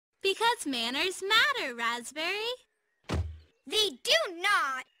Because manners matter, Raspberry. They do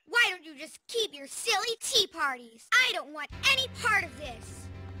not! Why don't you just keep your silly tea parties? I don't want any part of this.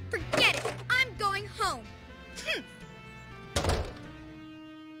 Forget it. I'm going home.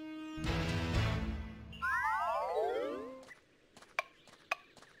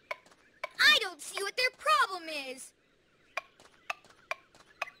 I don't see what their problem is.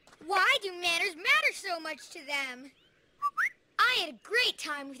 Why do manners matter so much to them? I had a great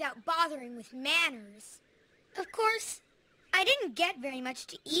time without bothering with manners. Of course, I didn't get very much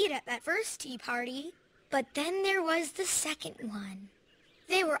to eat at that first tea party. But then there was the second one.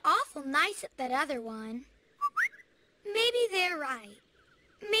 They were awful nice at that other one. Maybe they're right.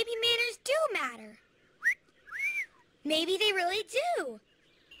 Maybe manners do matter. Maybe they really do.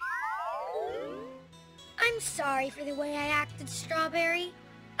 I'm sorry for the way I acted, Strawberry.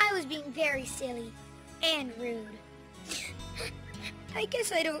 I was being very silly and rude. I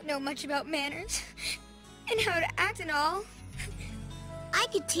guess I don't know much about manners and how to act and all. I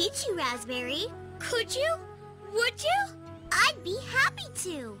could teach you, Raspberry. Could you? Would you? I'd be happy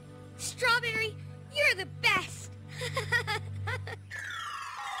to. Strawberry, you're the best.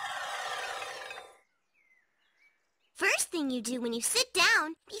 First thing you do when you sit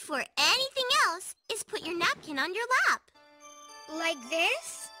down, before anything else, is put your napkin on your lap. Like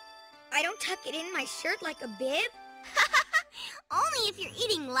this? I don't tuck it in my shirt like a bib? Only if you're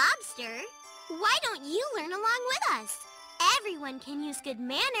eating lobster. Why don't you learn along with us? Everyone can use good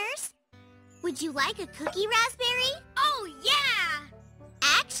manners. Would you like a cookie, Raspberry? Oh, yeah!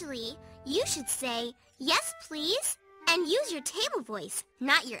 Actually, you should say, yes, please, and use your table voice,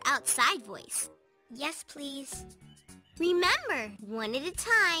 not your outside voice. Yes, please. Remember, one at a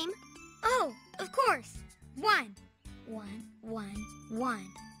time. Oh, of course. One. One, one, one.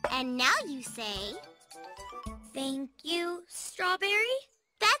 And now you say... Thank you, Strawberry.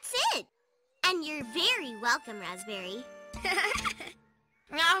 That's it. And you're very welcome, Raspberry.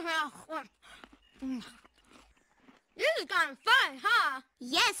 This is kind of fun, huh?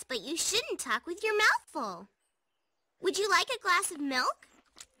 Yes, but you shouldn't talk with your mouth full. Would you like a glass of milk?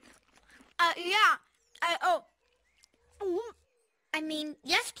 Yeah. I mean,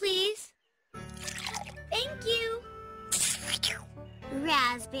 yes, please. Thank you.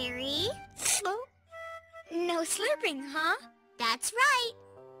 Raspberry. Oh, no slurping, huh? That's right.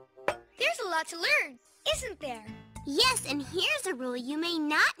 There's a lot to learn, isn't there? Yes, and here's a rule you may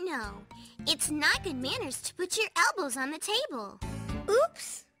not know. It's not good manners to put your elbows on the table.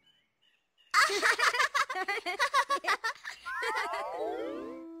 Oops.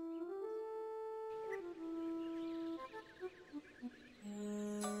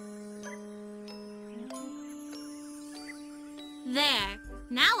 There.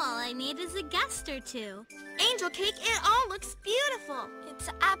 Now all I need is a guest or two. Angel Cake, it all looks beautiful. It's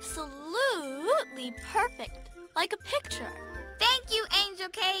absolutely perfect, like a picture. Thank you, Angel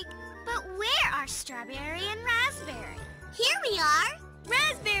Cake. But where are Strawberry and Raspberry? Here we are.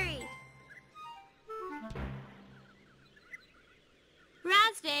 Raspberry.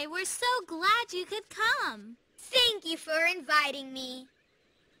 Raspberry, we're so glad you could come. Thank you for inviting me.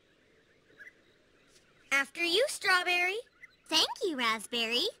 After you, Strawberry. Thank you,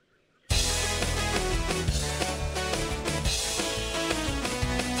 Raspberry.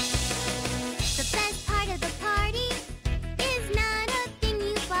 The best part of the party is not a thing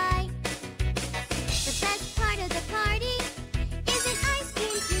you buy. The best part of the party is an ice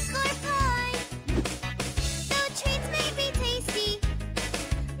cream, cake, or pie. Though treats may be tasty,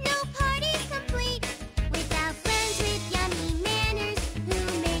 no party's complete without friends with yummy manners who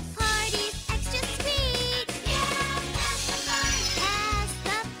make parties extra sweet. Yeah, pass the fun. Pass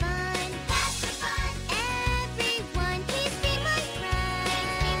the fun.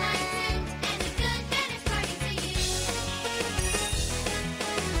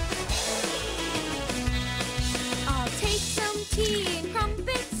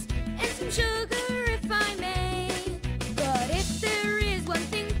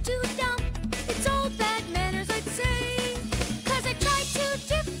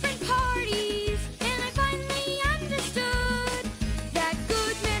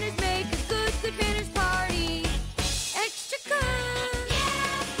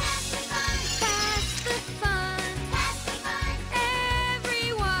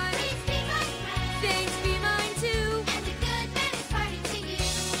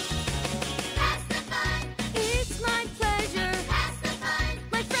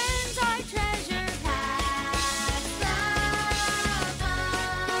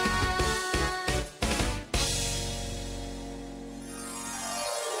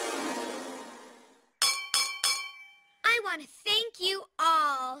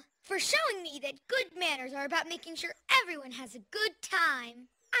 showing me that good manners are about making sure everyone has a good time.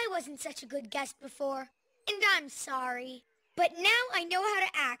 I wasn't such a good guest before, and I'm sorry. But now I know how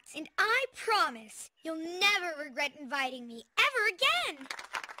to act, and I promise you'll never regret inviting me ever again.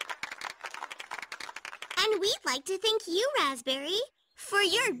 And we'd like to thank you, Raspberry, for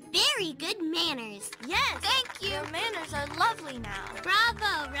your very good manners. Yes, thank you. Your manners are lovely now.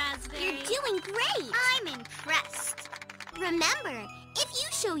 Bravo, Raspberry. You're doing great. I'm impressed. Remember, if you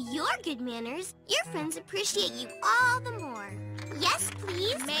show your good manners, your friends appreciate you all the more. Yes,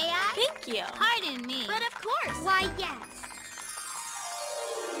 please. May I? Thank you. Pardon me. But of course. Why, yes.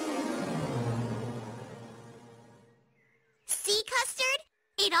 See, Custard?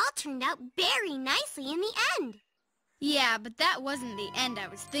 It all turned out very nicely in the end. Yeah, but that wasn't the end I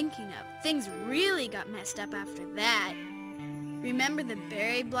was thinking of. Things really got messed up after that. Remember the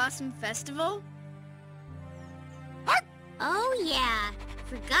Berry Blossom Festival? Oh, yeah.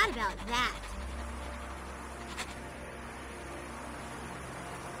 Forgot about that.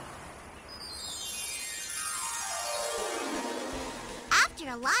 After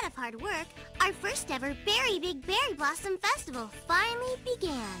a lot of hard work, our first ever Berry Big Berry Blossom Festival finally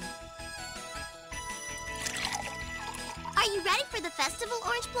began. Are you ready for the festival,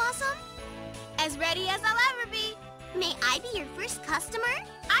 Orange Blossom? As ready as I'll ever be. May I be your first customer?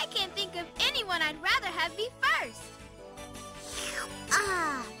 I can't think of anyone I'd rather have be first.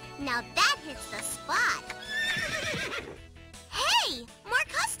 Ah, now that hits the spot. Hey, more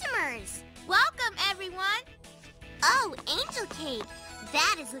customers. Welcome, everyone. Oh, angel cake.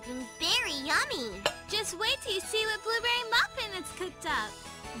 That is looking very yummy. Just wait till you see what blueberry muffin it's cooked up.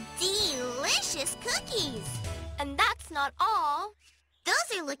 Delicious cookies. And that's not all.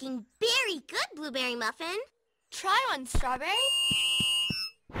 Those are looking very good, Blueberry Muffin. Try one, Strawberry.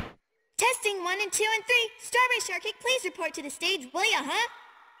 Testing 1 and 2 and 3. Strawberry Shortcake, please report to the stage, will ya, huh?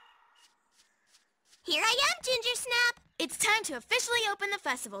 Here I am, Ginger Snap. It's time to officially open the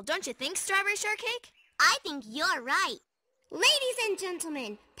festival, don't you think, Strawberry Shortcake? I think you're right. Ladies and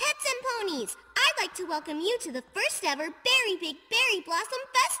gentlemen, pets and ponies, I'd like to welcome you to the first ever Berry Big Berry Blossom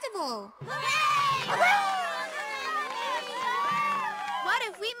Festival. What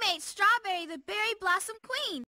if we made Strawberry the Berry Blossom Queen?